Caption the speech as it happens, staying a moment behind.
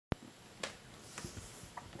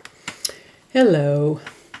Hello.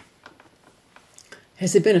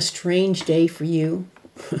 Has it been a strange day for you?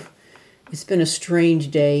 It's been a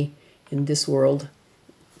strange day in this world.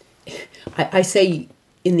 I say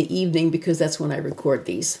in the evening because that's when I record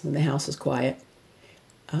these, when the house is quiet.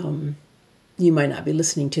 You might not be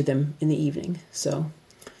listening to them in the evening, so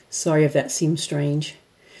sorry if that seems strange.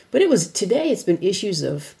 But today it's been issues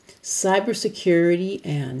of cybersecurity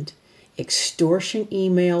and extortion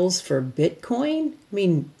emails for Bitcoin. I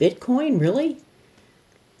mean, Bitcoin, really?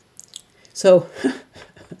 So,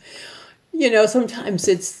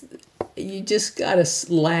 sometimes you just gotta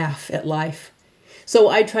laugh at life. So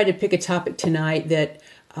I tried to pick a topic tonight that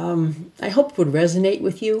I hope would resonate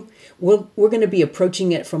with you. We're going to be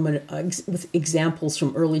approaching it with examples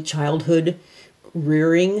from early childhood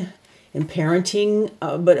rearing and parenting,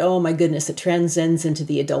 but oh my goodness, it transcends into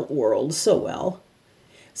the adult world so well.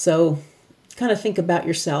 So kind of think about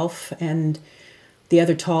yourself and the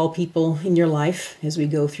other tall people in your life as we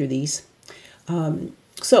go through these.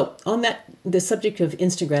 So on the subject of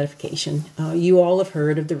instant gratification, you all have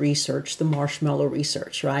heard of the research, the marshmallow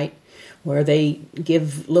research, right? Where they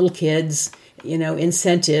give little kids,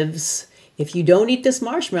 incentives. If you don't eat this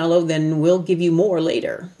marshmallow, then we'll give you more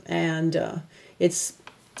later. And it's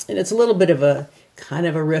a little bit of a kind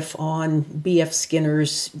of a riff on B.F.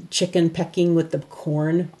 Skinner's chicken pecking with the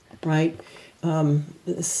corn, right?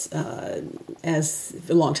 As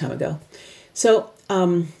a long time ago. So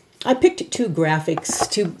I picked two graphics,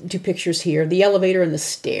 two pictures here, the elevator and the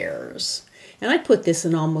stairs. And I put this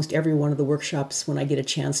in almost every one of the workshops when I get a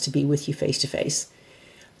chance to be with you face to face.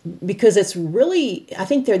 Because it's really, I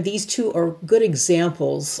think these two are good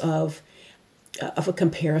examples of a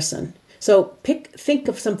comparison. So think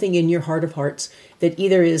of something in your heart of hearts that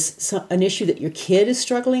either is an issue that your kid is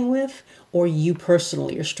struggling with or you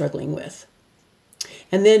personally are struggling with.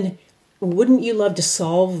 And then wouldn't you love to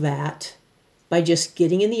solve that by just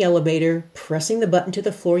getting in the elevator, pressing the button to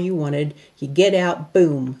the floor you wanted, you get out,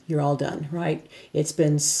 boom, you're all done, right? It's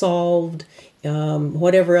been solved.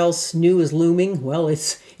 Whatever else new is looming, well,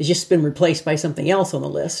 it's just been replaced by something else on the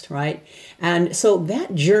list, right? And so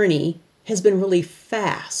that journey has been really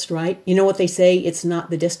fast, right? You know what they say? It's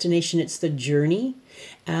not the destination, it's the journey.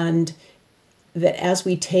 And that as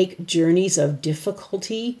we take journeys of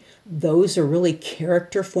difficulty, those are really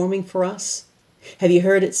character forming for us. Have you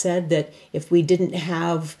heard it said that if we didn't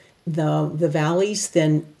have the valleys,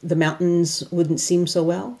 then the mountains wouldn't seem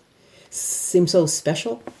so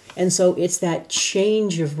special? And so it's that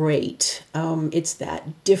change of rate. It's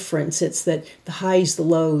that difference. It's that the highs, the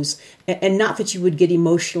lows, and not that you would get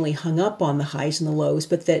emotionally hung up on the highs and the lows,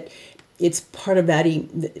 but that it's part of that.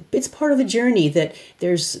 It's part of the journey that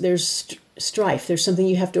there's strife. There's something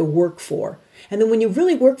you have to work for. And then when you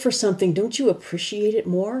really work for something, don't you appreciate it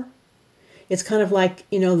more? It's kind of like,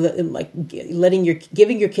 giving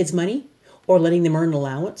your kids money or letting them earn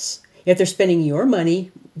allowance. If they're spending your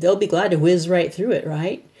money, they'll be glad to whiz right through it,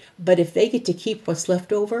 right? But if they get to keep what's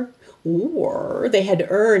left over, or they had to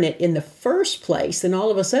earn it in the first place, then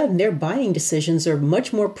all of a sudden their buying decisions are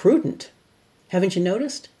much more prudent. Haven't you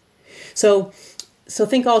noticed? So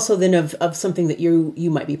think also then of something that you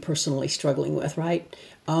might be personally struggling with, right?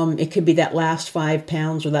 It could be that last 5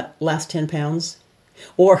 pounds or that last 10 pounds.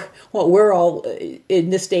 Or we're all in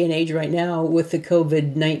this day and age right now with the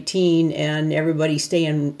COVID-19 and everybody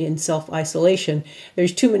staying in self-isolation.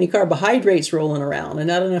 There's too many carbohydrates rolling around and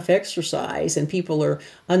not enough exercise, and people are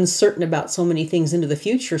uncertain about so many things into the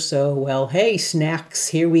future. So, well, hey, snacks,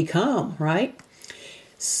 here we come, right?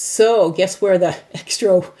 So guess where the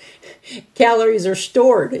extra calories are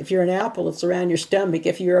stored? If you're an apple, it's around your stomach.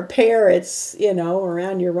 If you're a pear, it's,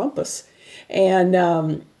 around your rumpus.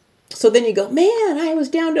 And so then you go, man, I was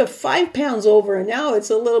down to 5 pounds over and now it's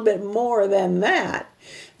a little bit more than that.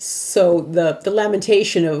 So the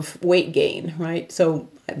lamentation of weight gain, right? So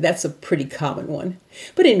that's a pretty common one.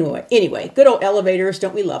 But anyway, good old elevators,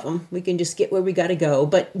 don't we love them? We can just get where we got to go.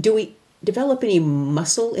 But do we develop any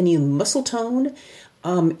muscle tone?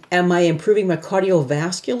 Am I improving my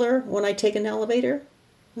cardiovascular when I take an elevator?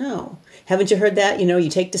 No. Haven't you heard that? You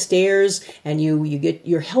take the stairs and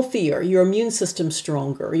you're healthier, your immune system's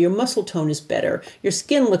stronger, your muscle tone is better, your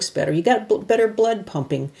skin looks better, you got better blood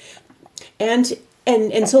pumping. And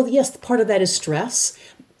so yes, part of that is stress.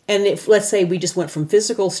 And if let's say we just went from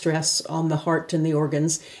physical stress on the heart and the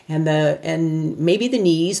organs and maybe the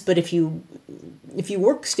knees, but if you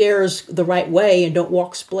work stairs the right way and don't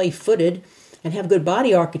walk splay-footed and have good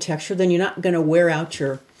body architecture, then you're not going to wear out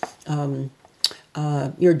your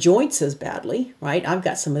joints as badly, right? I've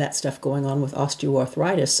got some of that stuff going on with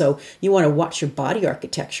osteoarthritis. So you want to watch your body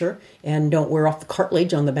architecture and don't wear off the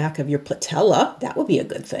cartilage on the back of your patella. That would be a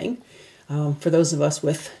good thing. for those of us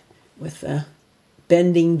with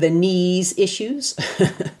bending the knees issues.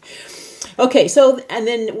 Okay, so and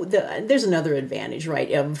then there's another advantage,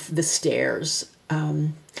 right, of the stairs.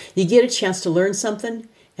 You get a chance to learn something,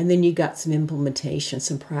 and then you got some implementation,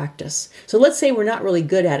 some practice. So let's say we're not really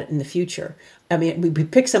good at it in the future. I mean, we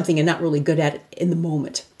pick something and not really good at it in the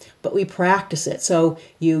moment, but we practice it. So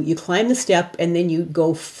you climb the step and then you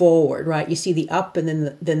go forward, right? You see the up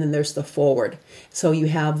and then there's the forward. So you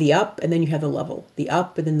have the up and then you have the level, the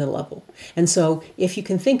up and then the level. And so if you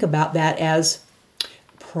can think about that as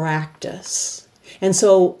practice. And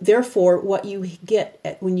so therefore what you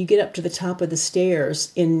get when you get up to the top of the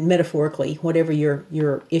stairs, in metaphorically, whatever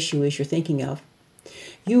your issue is you're thinking of,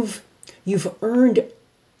 you've earned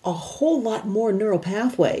a whole lot more neural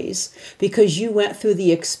pathways because you went through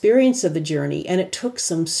the experience of the journey, and it took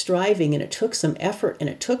some striving, and it took some effort, and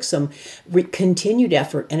it took some continued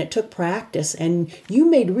effort, and it took practice, and you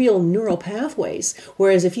made real neural pathways.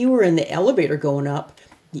 Whereas if you were in the elevator going up,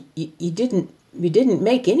 you didn't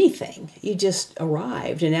make anything. You just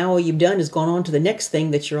arrived, and now all you've done is gone on to the next thing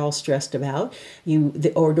that you're all stressed about,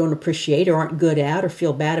 or don't appreciate, or aren't good at, or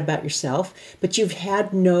feel bad about yourself. But you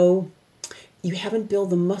haven't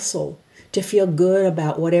built the muscle to feel good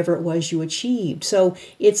about whatever it was you achieved. So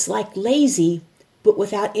it's like lazy, but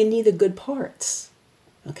without any of the good parts.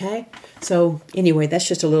 Okay? So anyway, that's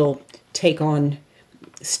just a little take on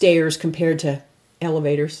stairs compared to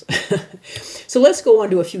elevators. So let's go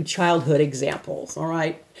on to a few childhood examples. All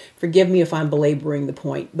right? Forgive me if I'm belaboring the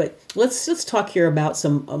point, but let's talk here about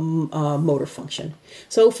some motor function.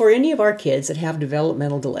 So for any of our kids that have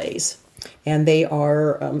developmental delays, and they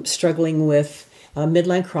are struggling with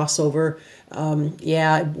midline crossover.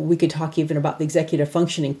 We could talk even about the executive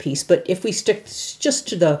functioning piece, but if we stick just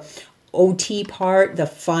to the OT part, the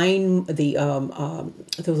PT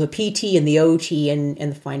and the OT and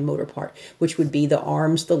the fine motor part, which would be the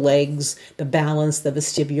arms, the legs, the balance, the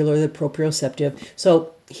vestibular, the proprioceptive.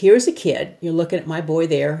 So here's a kid. You're looking at my boy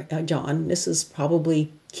there, John. This is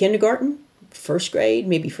probably kindergarten, first grade,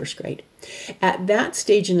 maybe first grade. At that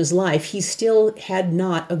stage in his life, he still had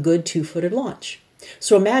not a good two-footed launch.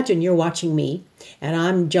 So imagine you're watching me, and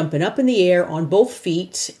I'm jumping up in the air on both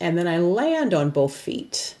feet, and then I land on both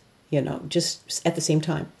feet, just at the same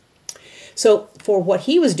time. So for what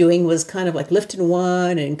he was doing was kind of like lifting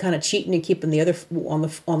one and kind of cheating and keeping the other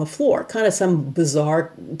on the floor, kind of some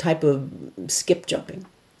bizarre type of skip jumping.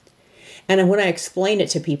 And when I explain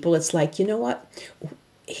it to people, it's like, you know what?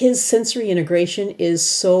 His sensory integration is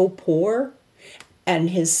so poor, and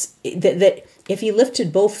that if he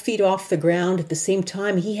lifted both feet off the ground at the same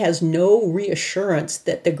time, he has no reassurance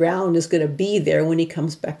that the ground is going to be there when he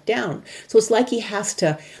comes back down. So it's like he has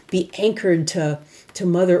to be anchored to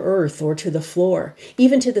Mother Earth or to the floor.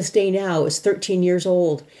 Even to this day now, is 13 years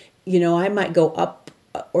old. I might go up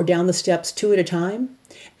or down the steps 2 at a time,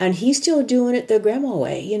 and he's still doing it the grandma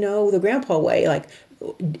way, the grandpa way, like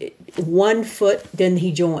 1 foot, then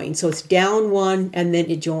he joins. So it's down one and then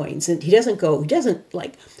it joins. And he doesn't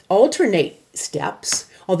like alternate steps,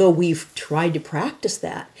 although we've tried to practice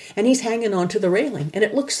that. And he's hanging on to the railing. And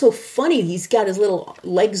it looks so funny. He's got his little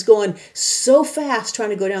legs going so fast trying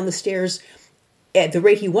to go down the stairs at the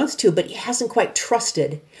rate he wants to, but he hasn't quite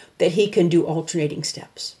trusted that he can do alternating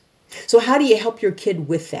steps. So how do you help your kid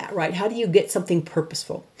with that, right? How do you get something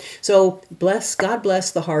purposeful? So God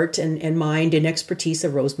bless the heart and mind and expertise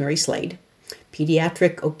of Rosemary Slade,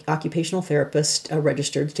 pediatric occupational therapist,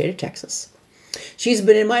 registered state of Texas. She's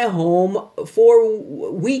been in my home for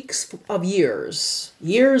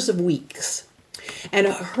years of weeks.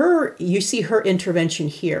 And you see her intervention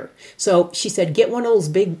here. So she said, get one of those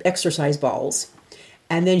big exercise balls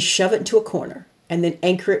and then shove it into a corner and then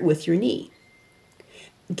anchor it with your knee.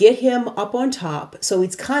 Get him up on top so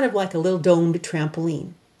it's kind of like a little domed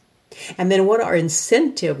trampoline. And then what our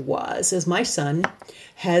incentive was, is my son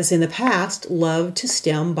has in the past loved to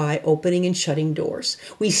stem by opening and shutting doors.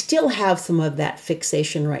 We still have some of that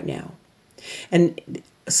fixation right now. And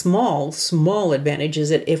small advantage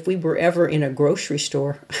is that if we were ever in a grocery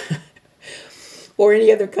store or any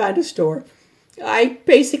other kind of store, I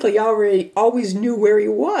basically always knew where he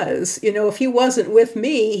was. If he wasn't with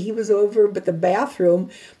me, he was over at the bathroom.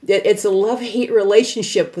 It's a love-hate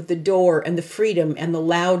relationship with the door and the freedom and the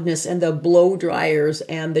loudness and the blow dryers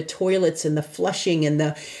and the toilets and the flushing and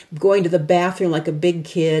the going to the bathroom like a big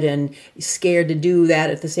kid and scared to do that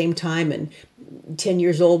at the same time, and 10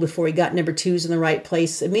 years old before he got number 2s in the right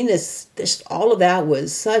place. I mean, this all of that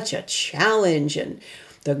was such a challenge, and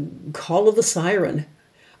the call of the siren.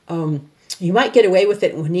 You might get away with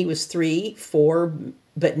it when he was 3, 4,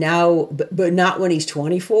 but now, but not when he's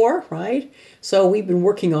 24, right? So we've been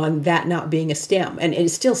working on that not being a stem, and it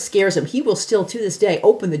still scares him. He will still, to this day,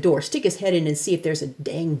 open the door, stick his head in, and see if there's a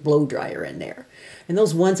dang blow dryer in there. And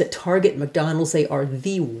those ones at Target, McDonald's, they are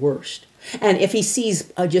the worst. And if he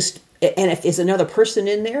sees and if there's another person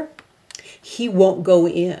in there, he won't go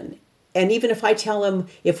in. And even if I tell him,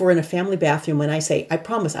 if we're in a family bathroom and I say, I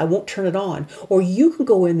promise I won't turn it on, or you can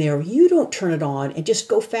go in there, you don't turn it on, and just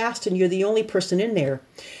go fast and you're the only person in there,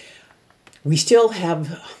 we still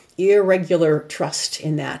have irregular trust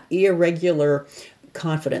in that, irregular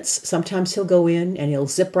confidence. Sometimes he'll go in and he'll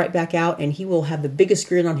zip right back out and he will have the biggest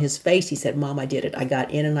grin on his face. He said, Mom, I did it. I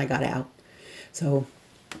got in and I got out. So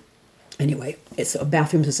anyway,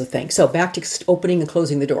 bathrooms is a thing. So back to opening and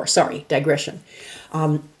closing the door. Sorry, digression.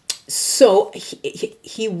 So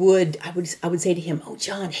he would, I would say to him, oh,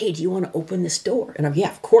 John, hey, do you want to open this door? And yeah,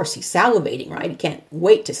 of course, he's salivating, right? He can't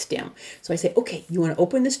wait to stem. So I say, okay, you want to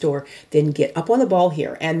open this door, then get up on the ball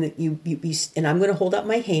here. And and I'm going to hold up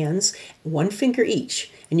my hands, one finger each.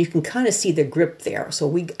 And you can kind of see the grip there.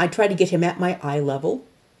 So I try to get him at my eye level.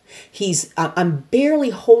 I'm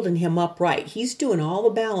barely holding him upright. He's doing all the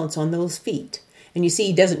balance on those feet. And you see,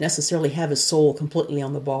 he doesn't necessarily have his sole completely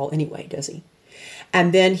on the ball anyway, does he?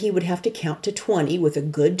 And then he would have to count to 20 with a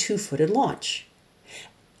good 2-footed launch.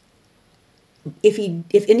 If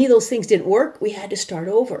any of those things didn't work, we had to start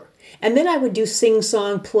over. And then I would do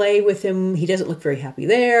sing-song, play with him. He doesn't look very happy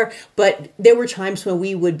there. But there were times when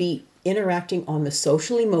we would be interacting on the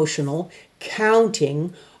social-emotional,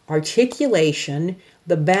 counting, articulation,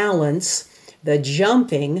 the balance, the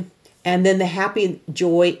jumping, and then the happy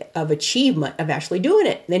joy of achievement of actually doing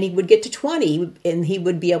it. Then he would get to 20 and he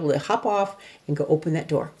would be able to hop off and go open that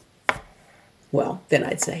door. Well, then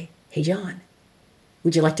I'd say, hey, John,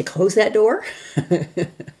 would you like to close that door?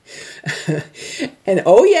 And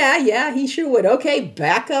oh, yeah, he sure would. Okay,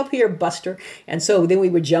 back up here, Buster. And so then we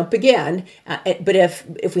would jump again. But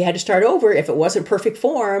if we had to start over, if it wasn't perfect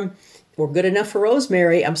form or good enough for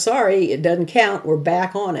Rosemary, I'm sorry, it doesn't count. We're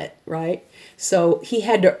back on it, right? So he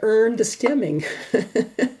had to earn the stemming.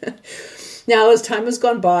 Now, as time has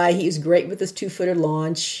gone by, he's great with his 2-footed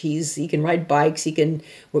launch. He can ride bikes.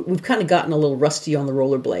 We've kind of gotten a little rusty on the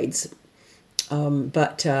rollerblades.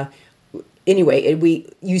 But anyway,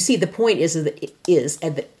 you see, the point is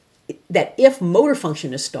that if motor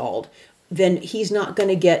function is stalled, then he's not going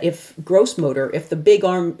to get, if gross motor, if the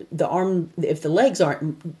if the legs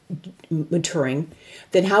aren't maturing,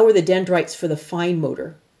 then how are the dendrites for the fine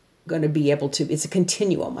motor going to be able to? It's a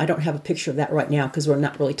continuum. I don't have a picture of that right now because we're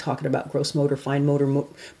not really talking about gross motor, fine motor,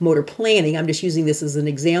 motor planning. I'm just using this as an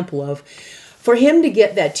example of, for him to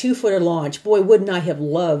get that 2-footed launch, boy, wouldn't I have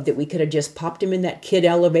loved that we could have just popped him in that kid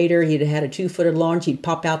elevator. He'd have had a 2-footed launch. He'd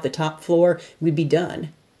pop out the top floor. We'd be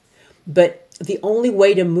done. But the only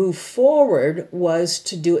way to move forward was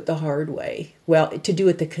to do it the hard way. Well, to do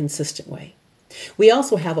it the consistent way. We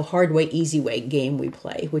also have a hard way, easy way game we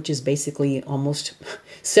play, which is basically almost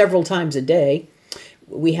several times a day.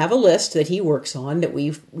 We have a list that he works on that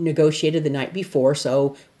we've negotiated the night before.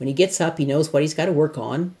 So when he gets up, he knows what he's got to work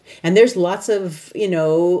on. And there's lots of,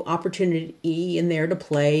 opportunity in there to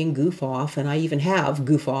play and goof off. And I even have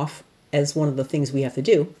goof off as one of the things we have to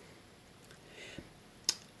do.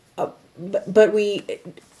 But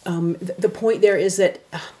the point there is that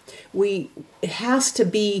it has to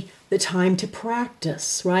be the time to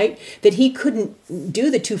practice, right? That he couldn't do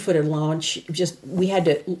the 2-footed launch. We had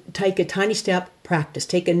to take a tiny step, practice,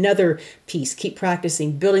 take another piece, keep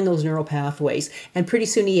practicing, building those neural pathways, and pretty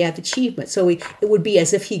soon he had achievement. So it would be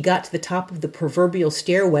as if he got to the top of the proverbial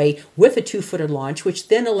stairway with a 2-footed launch, which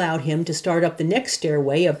then allowed him to start up the next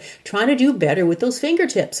stairway of trying to do better with those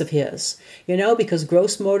fingertips of his, because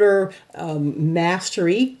gross motor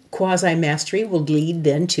mastery, quasi-mastery, will lead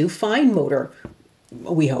then to fine motor,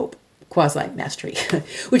 we hope, quasi-mastery,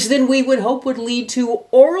 which then we would hope would lead to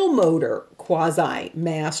oral motor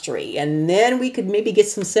quasi-mastery. And then we could maybe get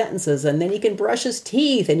some sentences, and then he can brush his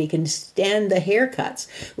teeth, and he can stand the haircuts,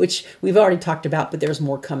 which we've already talked about, but there's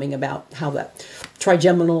more coming about how the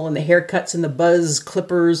trigeminal and the haircuts and the buzz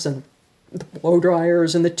clippers and the blow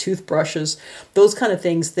dryers and the toothbrushes, those kind of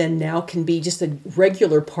things then now can be just a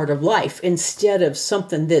regular part of life instead of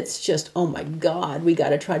something that's just, oh my God, we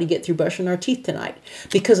got to try to get through brushing our teeth tonight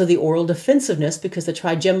because of the oral defensiveness, because the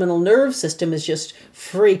trigeminal nerve system is just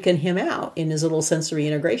freaking him out in his little sensory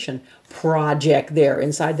integration project there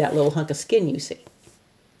inside that little hunk of skin you see.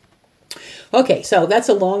 Okay, so that's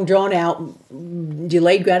a long drawn out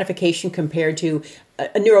delayed gratification compared to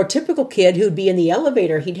a neurotypical kid who'd be in the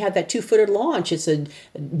elevator. He'd have that 2-footed launch. It's a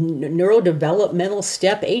neurodevelopmental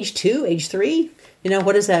step, age 2, age 3.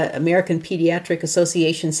 What does that American Pediatric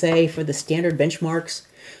Association say for the standard benchmarks?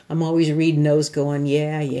 I'm always reading those going,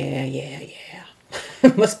 yeah.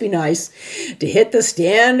 It must be nice to hit the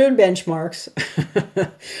standard benchmarks.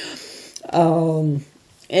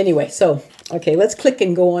 Anyway, so, okay, let's click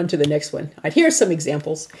and go on to the next one. All right, here's some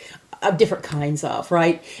examples of different kinds of,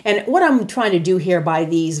 right? And what I'm trying to do here by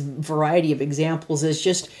these variety of examples is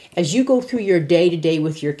just as you go through your day-to-day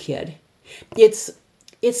with your kid, it's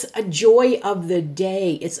a joy of the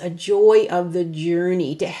day. It's a joy of the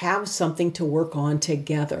journey to have something to work on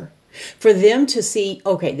together. For them to see,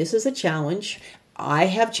 okay, this is a challenge. I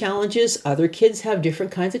have challenges. Other kids have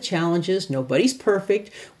different kinds of challenges. Nobody's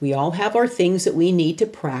perfect. We all have our things that we need to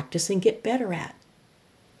practice and get better at.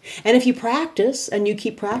 And if you practice and you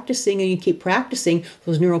keep practicing and you keep practicing,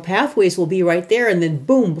 those neural pathways will be right there. And then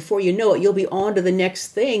boom, before you know it, you'll be on to the next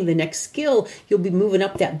thing, the next skill. You'll be moving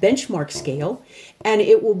up that benchmark scale. And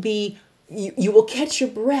it will be, you will catch your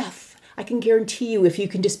breath. I can guarantee you if you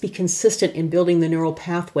can just be consistent in building the neural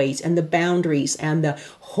pathways and the boundaries and the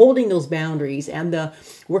holding those boundaries and the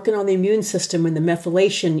working on the immune system and the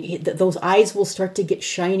methylation, those eyes will start to get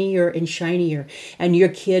shinier and shinier and your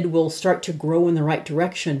kid will start to grow in the right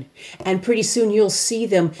direction. And pretty soon you'll see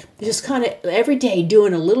them just kind of every day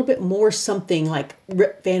doing a little bit more something like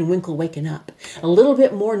Rip Van Winkle waking up, a little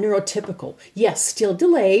bit more neurotypical. Yes, still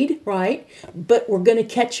delayed, right? But we're going to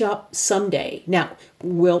catch up someday. Now,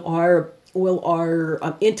 will our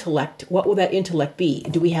intellect, what will that intellect be?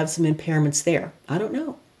 Do we have some impairments there? I don't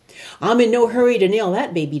know. I'm in no hurry to nail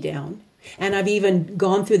that baby down. And I've even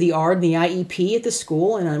gone through the ARD and the IEP at the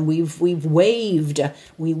school, and we've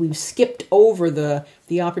skipped over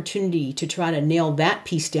the opportunity to try to nail that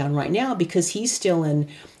piece down right now because he's still in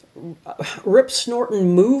rip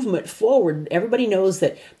snorting movement forward. Everybody knows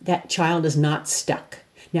that child is not stuck.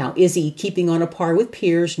 Now, is he keeping on a par with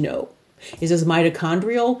peers? No. Is his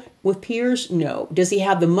mitochondrial with peers? No. Does he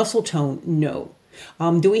have the muscle tone? No.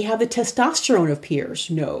 Do we have the testosterone of peers?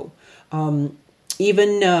 No.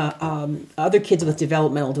 Even other kids with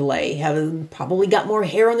developmental delay have probably got more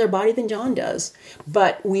hair on their body than John does.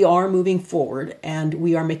 But we are moving forward and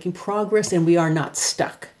we are making progress and we are not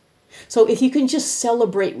stuck. So if you can just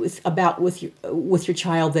celebrate with your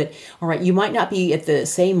child that, all right, you might not be at the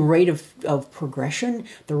same rate of progression,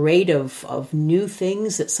 the rate of new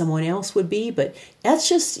things that someone else would be, but that's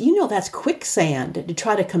just, that's quicksand to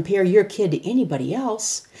try to compare your kid to anybody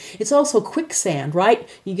else. It's also quicksand, right?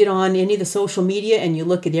 You get on any of the social media and you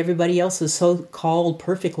look at everybody else's so-called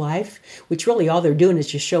perfect life, which really all they're doing is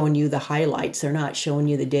just showing you the highlights. They're not showing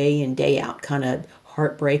you the day in, day out kind of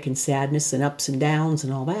heartbreak and sadness and ups and downs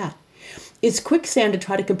and all that. It's quicksand to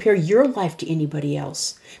try to compare your life to anybody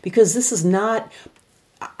else because this is not,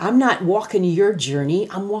 I'm not walking your journey,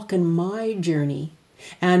 I'm walking my journey.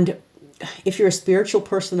 And if you're a spiritual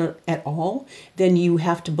person at all, then you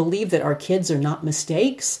have to believe that our kids are not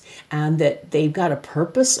mistakes and that they've got a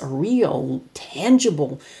purpose, a real,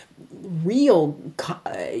 tangible,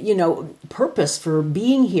 purpose for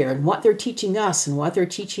being here and what they're teaching us and what they're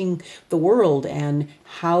teaching the world and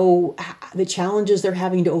how the challenges they're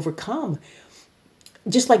having to overcome.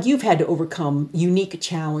 Just like you've had to overcome unique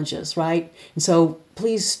challenges, right? And so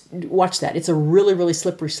please watch that. It's a really, really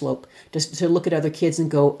slippery slope just to look at other kids and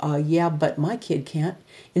go, yeah, but my kid can't.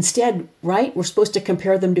 Instead, right, we're supposed to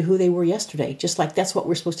compare them to who they were yesterday, just like that's what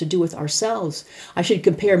we're supposed to do with ourselves. I should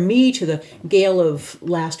compare me to the Gail of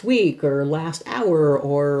last week or last hour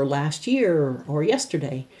or last year or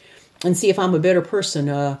yesterday and see if I'm a better person,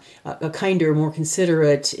 a kinder, more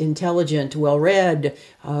considerate, intelligent, well-read,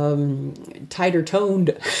 tighter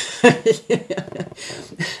toned.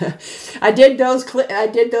 I did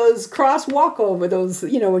those cross walkover, those,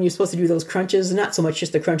 when you're supposed to do those crunches, not so much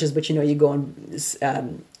just the crunches, but you go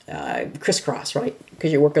on crisscross, right?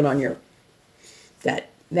 Because you're working on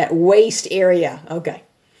that waist area. Okay.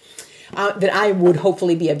 That I would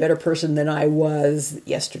hopefully be a better person than I was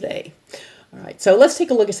yesterday. All right, so let's take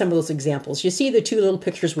a look at some of those examples. You see the two little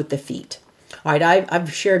pictures with the feet. All right,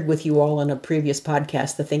 I've shared with you all in a previous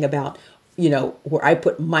podcast the thing about, where I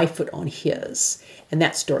put my foot on his and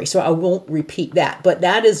that story. So I won't repeat that, but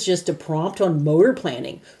that is just a prompt on motor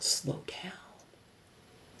planning. Slow down.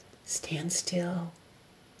 Stand still.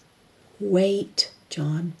 Wait,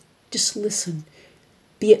 John. Just listen.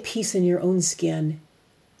 Be at peace in your own skin.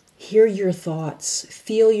 Hear your thoughts.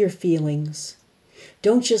 Feel your feelings.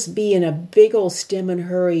 Don't just be in a big old stem and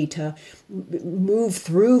hurry to move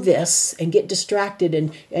through this and get distracted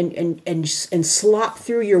and slop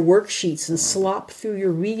through your worksheets and slop through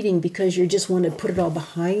your reading because you just want to put it all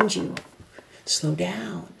behind you. Slow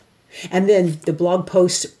down. And then the blog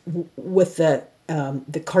post with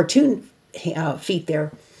the cartoon feet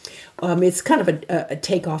there. It's kind of a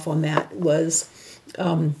takeoff on that was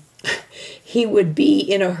he would be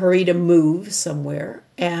in a hurry to move somewhere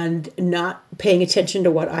and not paying attention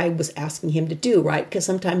to what I was asking him to do, right? Because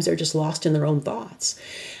sometimes they're just lost in their own thoughts.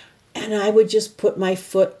 And I would just put my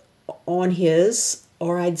foot on his,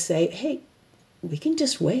 or I'd say, hey, we can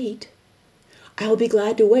just wait. I'll be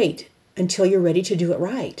glad to wait until you're ready to do it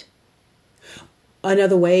right.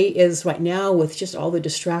 Another way is right now with just all the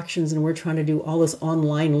distractions and we're trying to do all this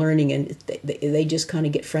online learning and they just kind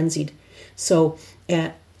of get frenzied. So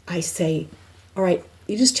I say, all right,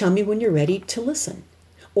 you just tell me when you're ready to listen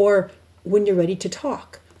or when you're ready to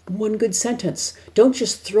talk. One good sentence. Don't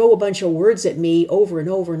just throw a bunch of words at me over and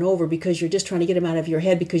over and over because you're just trying to get them out of your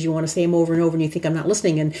head because you want to say them over and over and you think I'm not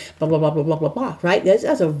listening and blah, blah, blah, blah, blah, blah, blah, right?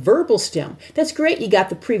 That's a verbal stem. That's great. You got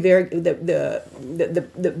the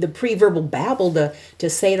pre-verbal babble to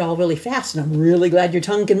say it all really fast. And I'm really glad your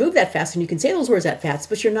tongue can move that fast and you can say those words that fast,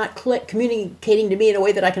 but you're not communicating to me in a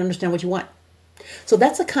way that I can understand what you want. So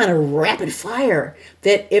that's a kind of rapid fire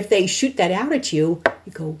that if they shoot that out at you,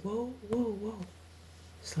 you go, whoa, whoa, whoa.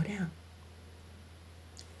 Slow down.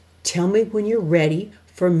 Tell me when you're ready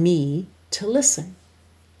for me to listen.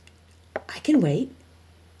 I can wait.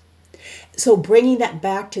 So bringing that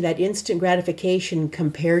back to that instant gratification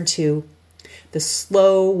compared to the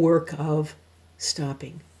slow work of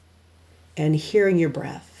stopping and hearing your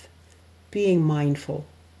breath, being mindful.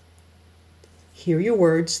 Hear your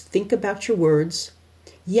words, think about your words.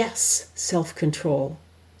 Yes, self-control.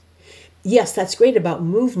 Yes, that's great about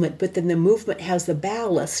movement, but then the movement has the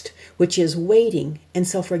ballast, which is waiting and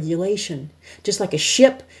self-regulation. Just like a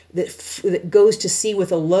ship that goes to sea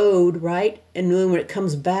with a load, right? And then when it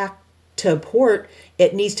comes back to port,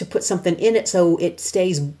 it needs to put something in it so it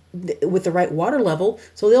stays with the right water level.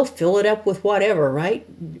 So they'll fill it up with whatever, right?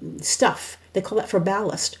 Stuff. They call that for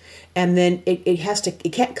ballast. And then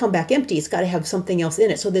it can't come back empty. It's got to have something else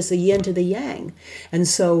in it. So there's a yin to the yang. And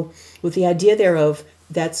so with the idea there of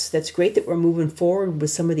that's great that we're moving forward with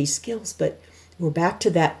some of these skills, but we're back to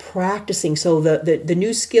that practicing. So the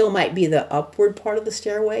new skill might be the upward part of the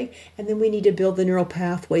stairway, and then we need to build the neural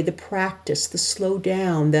pathway, the practice, the slow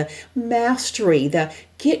down, the mastery, the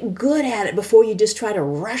get good at it before you just try to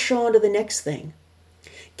rush on to the next thing.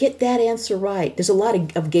 Get that answer right. There's a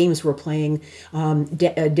lot of games we're playing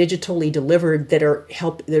digitally delivered that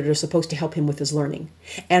are supposed to help him with his learning.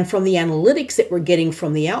 And from the analytics that we're getting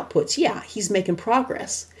from the outputs, yeah, he's making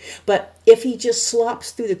progress. But if he just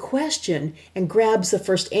slops through the question and grabs the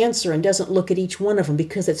first answer and doesn't look at each one of them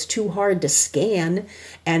because it's too hard to scan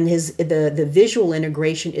and the visual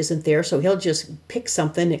integration isn't there, so he'll just pick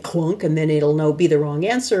something and clunk and then it'll be the wrong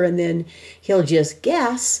answer and then he'll just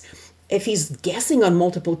guess. If he's guessing on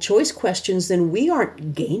multiple choice questions, then we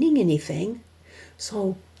aren't gaining anything.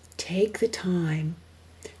 So take the time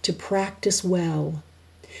to practice well.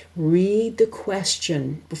 Read the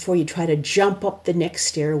question before you try to jump up the next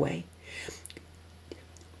stairway.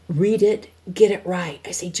 Read it, get it right.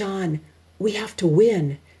 I say, John, we have to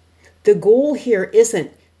win. The goal here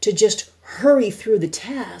isn't to just hurry through the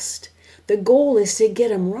test. The goal is to get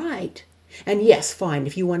them right. And yes, fine,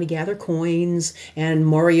 if you want to gather coins and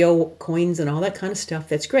Mario coins and all that kind of stuff,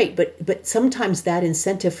 that's great. But sometimes that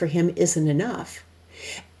incentive for him isn't enough.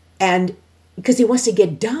 And because he wants to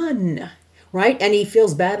get done, right? And he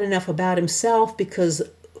feels bad enough about himself because,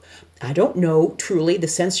 I don't know, truly the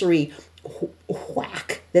sensory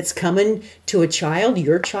whack that's coming to a child,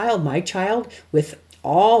 your child, my child, with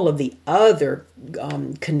all of the other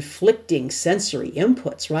conflicting sensory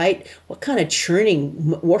inputs, right? What kind of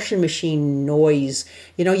churning washing machine noise?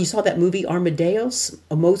 You saw that movie Amadeus,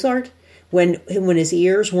 Mozart, when his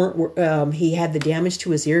ears weren't, he had the damage to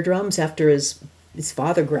his eardrums after his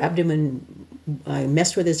father grabbed him and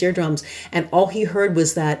messed with his eardrums, and all he heard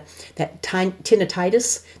was that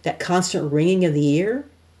tinnitus, that constant ringing of the ear.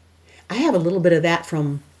 I have a little bit of that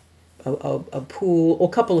from a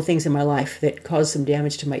couple of things in my life that caused some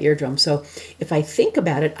damage to my eardrum. So if I think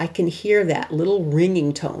about it, I can hear that little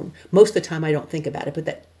ringing tone. Most of the time I don't think about it, but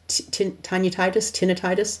that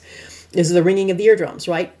tinnitus is the ringing of the eardrums,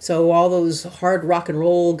 right? So all those hard rock and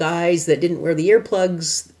roll guys that didn't wear the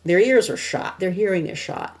earplugs, their ears are shot, their hearing is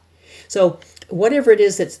shot. So whatever it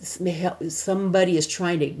is that somebody is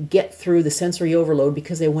trying to get through the sensory overload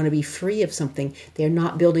because they want to be free of something, they're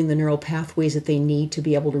not building the neural pathways that they need to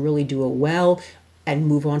be able to really do it well and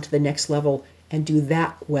move on to the next level and do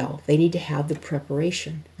that well. They need to have the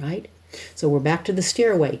preparation, right? So we're back to the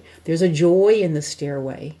stairway. There's a joy in the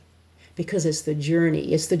stairway because it's the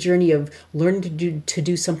journey. It's the journey of learning to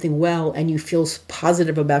do something well, and you feel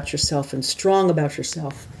positive about yourself and strong about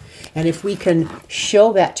yourself. And if we can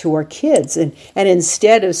show that to our kids, and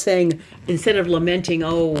instead of lamenting,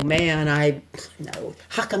 oh man, no,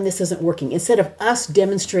 how come this isn't working? Instead of us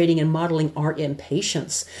demonstrating and modeling our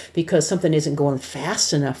impatience because something isn't going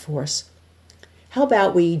fast enough for us, how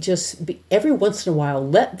about we just every once in a while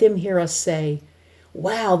let them hear us say,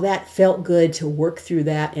 wow, that felt good to work through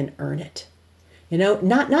that and earn it.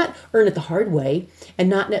 Not earn it the hard way,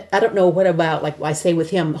 and I don't know what about, like I say with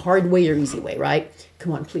him, hard way or easy way, right?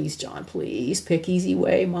 Come on, please, John, please pick easy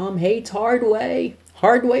way. Mom hates hard way.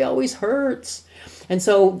 Hard way always hurts. And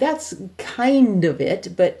so that's kind of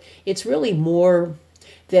it, but it's really more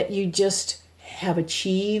that you just have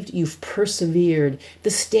achieved, you've persevered. The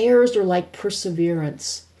stairs are like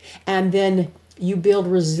perseverance. And then you build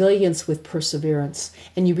resilience with perseverance.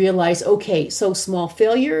 And you realize, okay, so small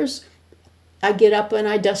failures, I get up and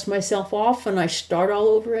I dust myself off and I start all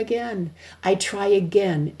over again. I try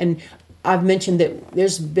again. And I've mentioned that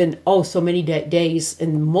there's been, so many days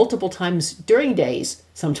and multiple times during days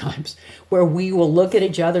sometimes where we will look at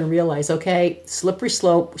each other and realize, okay, slippery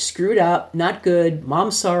slope, screwed up, not good.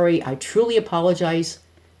 Mom, sorry. I truly apologize.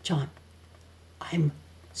 John, I'm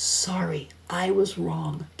sorry. I was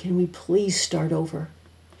wrong. Can we please start over?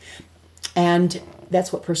 And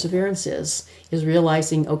that's what perseverance is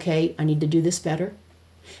realizing, okay, I need to do this better.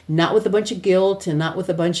 Not with a bunch of guilt and not with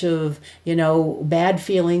a bunch of, bad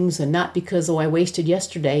feelings, and not because, I wasted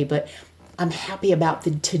yesterday, but I'm happy about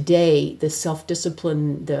the today, the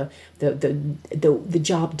self-discipline, the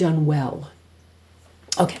job done well.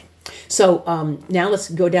 Okay. So now let's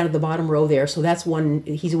go down to the bottom row there. So that's one,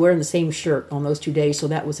 he's wearing the same shirt on those 2 days. So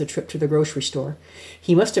that was a trip to the grocery store.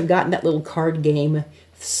 He must have gotten that little card game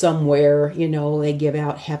somewhere, they give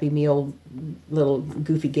out Happy Meal, little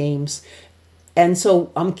goofy games. And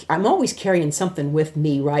so I'm always carrying something with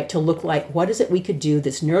me, right, to look like, what is it we could do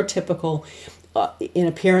that's neurotypical in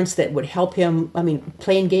appearance that would help him. I mean,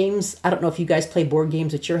 playing games, I don't know if you guys play board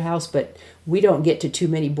games at your house, but we don't get to too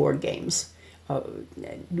many board games.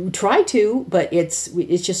 We try to, but it's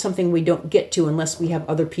just something we don't get to unless we have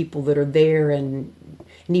other people that are there, and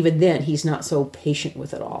even then he's not so patient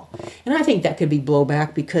with it all. And I think that could be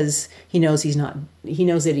blowback because he knows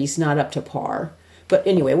that he's not up to par. But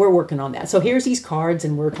anyway, we're working on that. So here's these cards,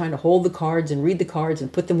 and we're trying to hold the cards and read the cards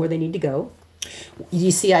and put them where they need to go.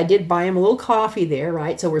 You see, I did buy him a little coffee there,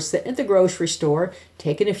 right? So we're sitting at the grocery store,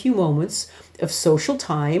 taking a few moments of social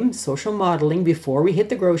time, social modeling before we hit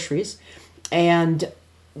the groceries, and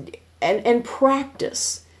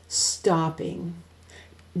practice stopping,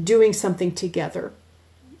 doing something together.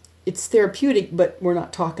 It's therapeutic, but we're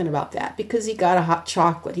not talking about that because he got a hot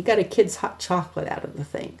chocolate. He got a kid's hot chocolate out of the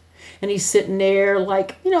thing. And he's sitting there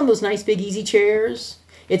like, those nice big easy chairs.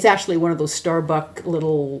 It's actually one of those Starbucks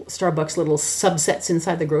little subsets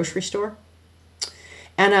inside the grocery store.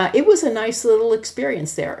 And it was a nice little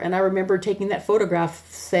experience there. And I remember taking that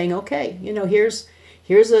photograph saying, okay, here's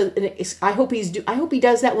I hope he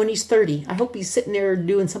does that when he's 30. I hope he's sitting there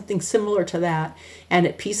doing something similar to that and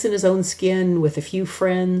at peace in his own skin with a few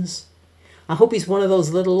friends. I hope he's one of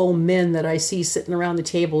those little old men that I see sitting around the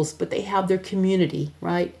tables, but they have their community,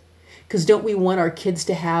 right? Because don't we want our kids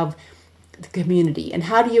to have the community? And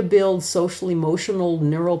how do you build social, emotional,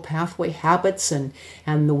 neural pathway habits and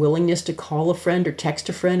the willingness to call a friend or text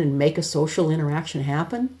a friend and make a social interaction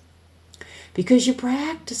happen? Because you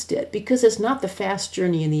practiced it. Because it's not the fast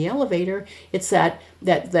journey in the elevator. It's that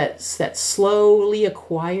slowly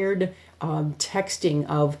acquired texting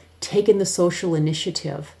of taking the social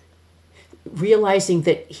initiative, realizing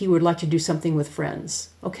that he would like to do something with friends.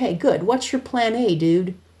 Okay, good. What's your plan A,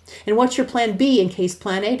 dude? And what's your plan B in case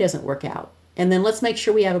plan A doesn't work out? And then let's make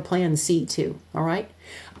sure we have a plan C too, all right?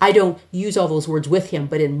 I don't use all those words with him,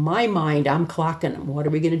 but in my mind, I'm clocking them. What are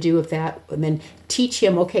we going to do with that? And then teach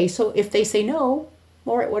him, okay, so if they say no,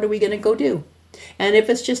 all right, what are we going to go do? And if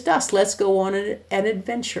it's just us, let's go on an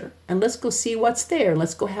adventure. And let's go see what's there.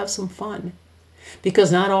 Let's go have some fun.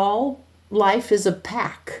 Because not all life is a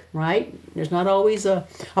pack, right? There's not always a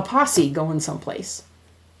posse going someplace.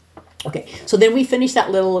 Okay, so then we finish that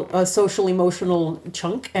little social emotional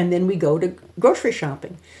chunk, and then we go to grocery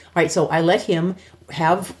shopping. All right, so I let him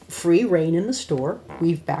have free reign in the store.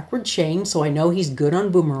 We've backward chained, so I know he's good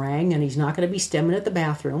on Boomerang, and he's not going to be stemming at the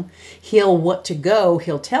bathroom. He'll want to go.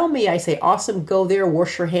 He'll tell me. I say, awesome, go there,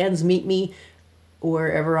 wash your hands, meet me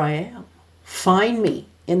wherever I am. Find me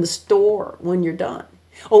in the store when you're done.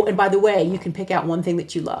 Oh, and by the way, you can pick out one thing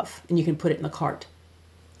that you love, and you can put it in the cart.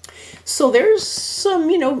 So there's some,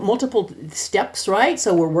 multiple steps, right?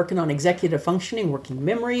 So we're working on executive functioning, working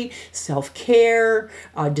memory, self-care,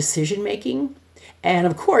 decision-making. And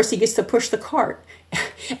of course, he gets to push the cart.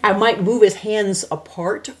 I might move his hands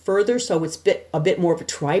apart further so it's a bit more of a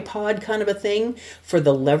tripod kind of a thing for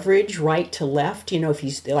the leverage right to left, if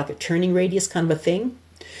he's like a turning radius kind of a thing.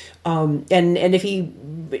 And if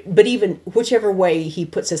but even whichever way he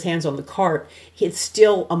puts his hands on the cart, it's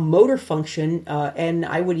still a motor function, and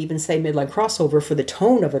I would even say midline crossover for the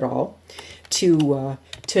tone of it all, to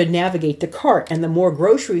navigate the cart. And the more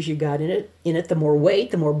groceries you got in it, the more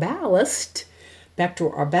weight, the more ballast. Back to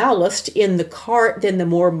our ballast in the cart, then the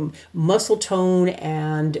more muscle tone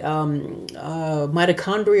and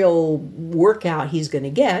mitochondrial workout he's going to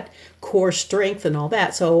get, core strength and all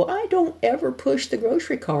that. So I don't ever push the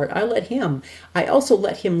grocery cart. I let him. I also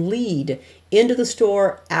let him lead into the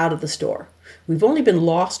store, out of the store. We've only been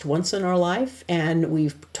lost once in our life, and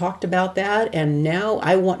we've talked about that, and now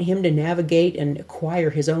I want him to navigate and acquire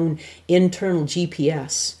his own internal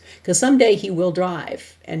GPS. Because someday he will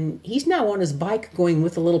drive. And he's now on his bike going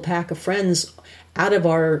with a little pack of friends out of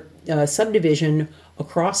our subdivision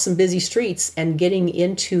across some busy streets and getting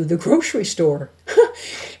into the grocery store.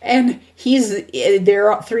 And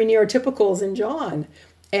there are 3 neurotypicals in John.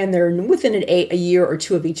 And they're within a year or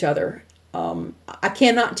two of each other. I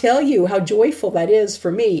cannot tell you how joyful that is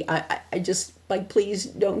for me. I just, please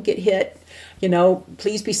don't get hit.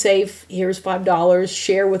 Please be safe. Here's $5.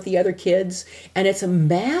 Share with the other kids. And it's a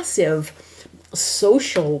massive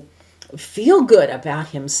social feel good about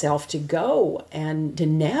himself to go and to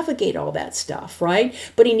navigate all that stuff, right?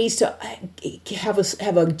 But he needs to have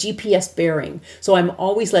a GPS bearing. So I'm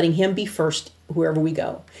always letting him be first wherever we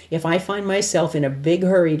go. If I find myself in a big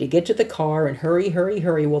hurry to get to the car and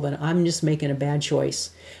hurry, well, then I'm just making a bad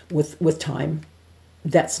choice with time.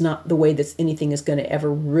 That's not the way that anything is going to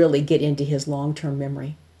ever really get into his long-term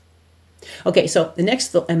memory. Okay, so the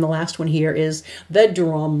next and the last one here is the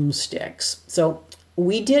drumsticks. So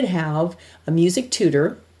we did have a music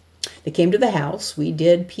tutor that came to the house. We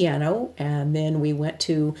did piano, and then we went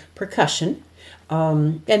to percussion,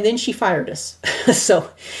 and then she fired us. So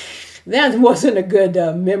that wasn't a good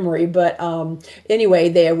memory, but anyway,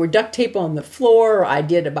 there were duct tape on the floor. I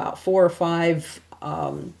did about 4 or 5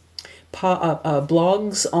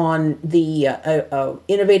 blogs on the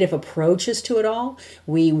innovative approaches to it all.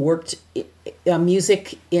 We worked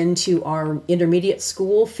music into our intermediate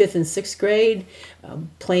school, 5th and 6th grade,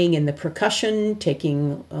 playing in the percussion,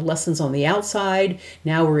 taking lessons on the outside.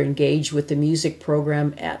 Now we're engaged with the music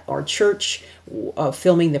program at our church,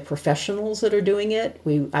 filming the professionals that are doing it.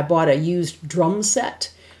 I bought a used drum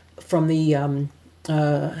set from the on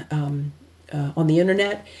the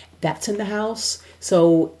internet. That's in the house.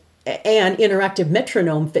 So, and interactive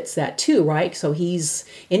metronome fits that too, right? So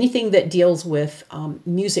anything that deals with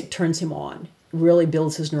music turns him on, really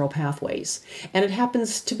builds his neural pathways. And it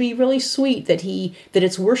happens to be really sweet that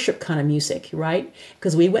it's worship kind of music, right?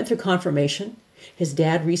 Because we went through confirmation. His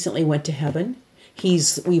dad recently went to heaven.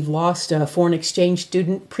 We've lost a foreign exchange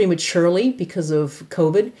student prematurely because of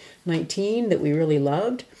COVID-19 that we really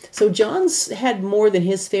loved. So John's had more than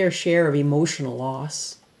his fair share of emotional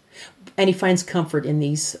loss. And he finds comfort in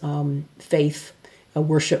these faith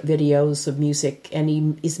worship videos of music,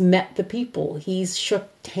 and he's met the people. He's shook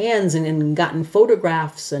hands and gotten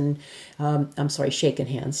photographs and, shaken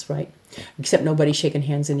hands, right? Except nobody's shaking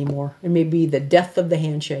hands anymore. It may be the death of the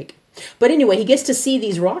handshake. But anyway, he gets to see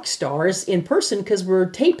these rock stars in person because we're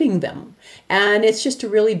taping them. And it's just a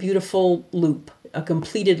really beautiful loop, a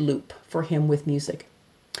completed loop for him with music.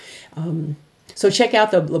 So check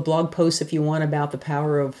out the blog posts if you want about the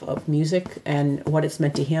power of music and what it's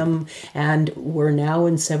meant to him. And we're now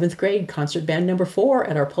in 7th grade, concert band number 4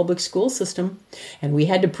 at our public school system. And we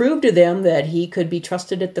had to prove to them that he could be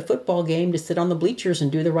trusted at the football game to sit on the bleachers and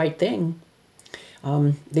do the right thing.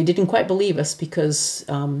 They didn't quite believe us because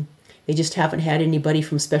they just haven't had anybody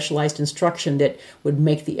from specialized instruction that would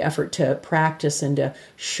make the effort to practice and to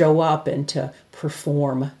show up and to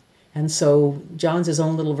perform. And so John's his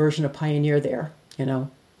own little version of pioneer there,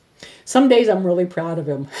 Some days I'm really proud of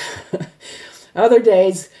him. Other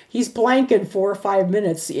days he's blanking 4 or 5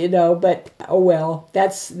 minutes, but oh well,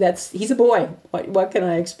 he's a boy. What can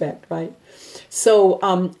I expect, right? So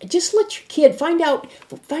just let your kid find out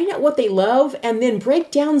what they love and then break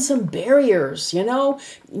down some barriers,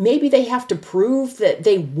 Maybe they have to prove that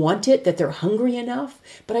they want it, that they're hungry enough.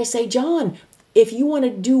 But I say, John, if you want to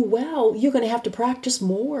do well, you're going to have to practice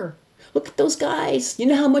more. Look at those guys. You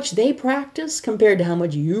know how much they practice compared to how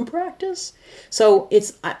much you practice? So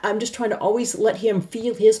I'm just trying to always let him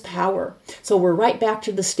feel his power. So we're right back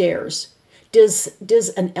to the stairs. Does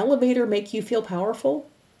an elevator make you feel powerful?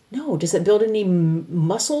 No. Does it build any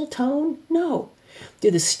muscle tone? No.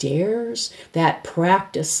 Do the stairs, that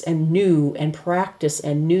practice and new and practice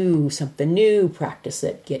and new, something new, practice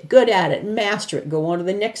it, get good at it, master it, go on to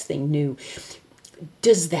the next thing new.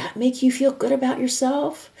 Does that make you feel good about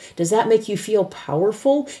yourself? Does that make you feel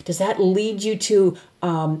powerful? Does that lead you to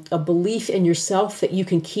a belief in yourself that you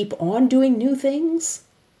can keep on doing new things?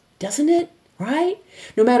 Doesn't it? Right?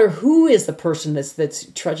 No matter who is the person that's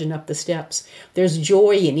trudging up the steps, there's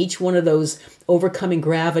joy in each one of those overcoming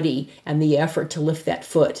gravity and the effort to lift that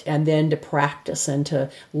foot and then to practice and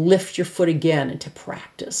to lift your foot again and to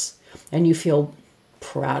practice. And you feel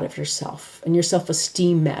proud of yourself and your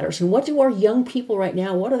self-esteem matters. And what do our young people right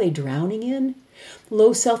now, what are they drowning in?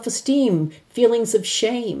 Low self-esteem, feelings of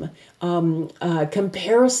shame,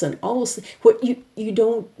 comparison, all those. What you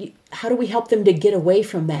don't. How do we help them to get away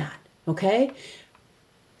from that? Okay.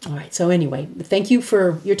 All right. So anyway, thank you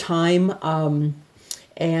for your time,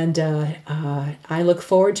 and I look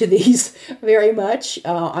forward to these very much.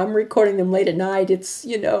 I'm recording them late at night. It's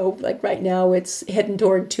like right now it's heading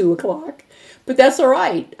toward 2:00. But that's all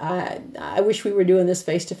right. I wish we were doing this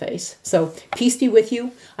face to face. So peace be with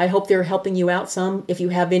you. I hope they're helping you out some. If you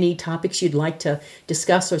have any topics you'd like to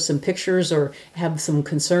discuss or some pictures or have some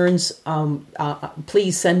concerns,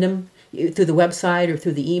 please send them through the website or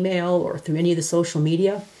through the email or through any of the social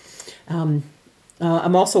media.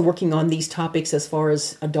 I'm also working on these topics as far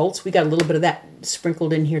as adults. We got a little bit of that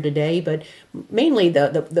sprinkled in here today, but mainly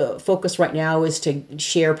the focus right now is to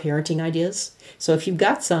share parenting ideas. So if you've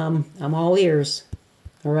got some, I'm all ears.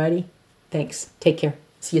 Alrighty? Thanks. Take care.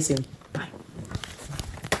 See you soon. Bye.